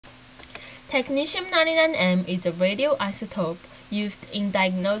Technetium-99m is a radioisotope used in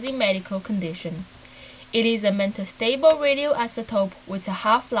diagnosing medical conditions. It is a metastable radioisotope with a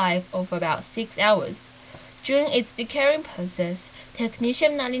half-life of about 6 hours. During its decaying process,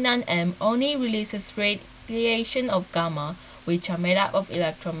 Technetium-99m only releases radiation of gamma, which are made up of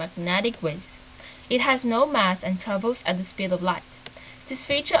electromagnetic waves. It has no mass and travels at the speed of light. This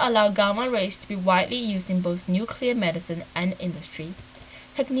feature allows gamma rays to be widely used in both nuclear medicine and industry.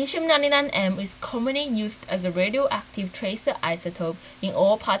 Technetium-99m is commonly used as a radioactive tracer isotope in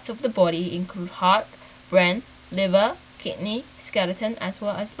all parts of the body, including heart, brain, liver, kidney, skeleton, as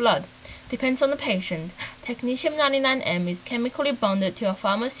well as blood. Depends on the patient. Technetium-99m is chemically bonded to a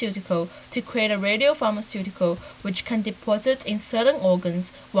pharmaceutical to create a radiopharmaceutical which can deposit in certain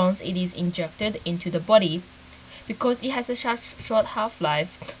organs once it is injected into the body. Because it has a short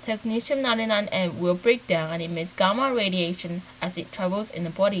half-life, Technetium-99m will break down and emits gamma radiation as it travels in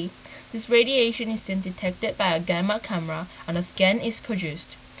the body. This radiation is then detected by a gamma camera and a scan is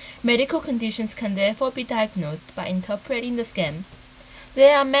produced. Medical conditions can therefore be diagnosed by interpreting the scan.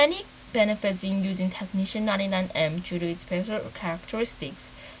 There are many benefits in using Technetium-99m due to its special characteristics.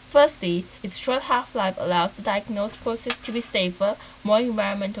 Firstly, its short half-life allows the diagnosis process to be safer, more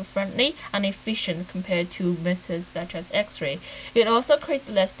environmental friendly, and efficient compared to methods such as X-ray. It also creates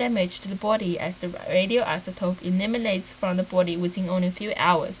less damage to the body as the radioisotope eliminates from the body within only a few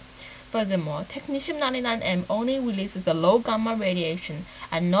hours. Furthermore, Technetium-99m only releases a low gamma radiation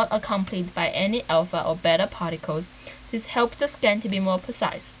and not accompanied by any alpha or beta particles. This helps the scan to be more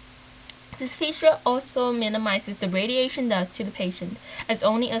precise. This feature also minimizes the radiation dose to the patient, as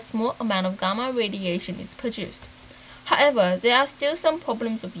only a small amount of gamma radiation is produced. However, there are still some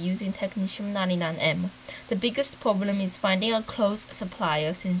problems of using Technetium-99m. The biggest problem is finding a close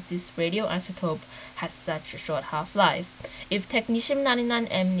supplier since this radioisotope has such a short half-life. If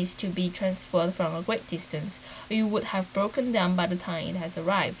Technetium-99m needs to be transferred from a great distance, it would have broken down by the time it has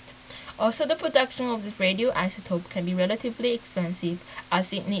arrived. Also, the production of this radioisotope can be relatively expensive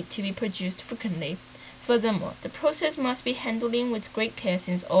as it needs to be produced frequently. Furthermore, the process must be handled with great care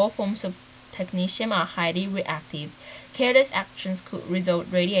since all forms of technetium are highly reactive. Careless actions could result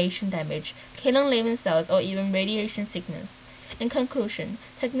in radiation damage, killing living cells, or even radiation sickness. In conclusion,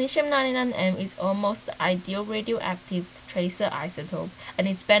 Technetium-99m is almost the ideal radioactive tracer isotope, and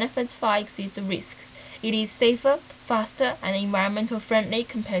its benefits far exceed the risks. It is safer, faster, and environmentally friendly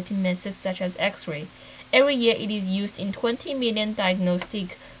compared to methods such as X-ray. Every year it is used in 20 million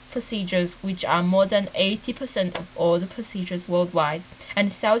diagnostic procedures, which are more than 80% of all the procedures worldwide,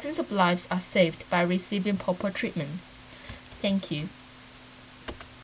 and thousands of lives are saved by receiving proper treatment. Thank you.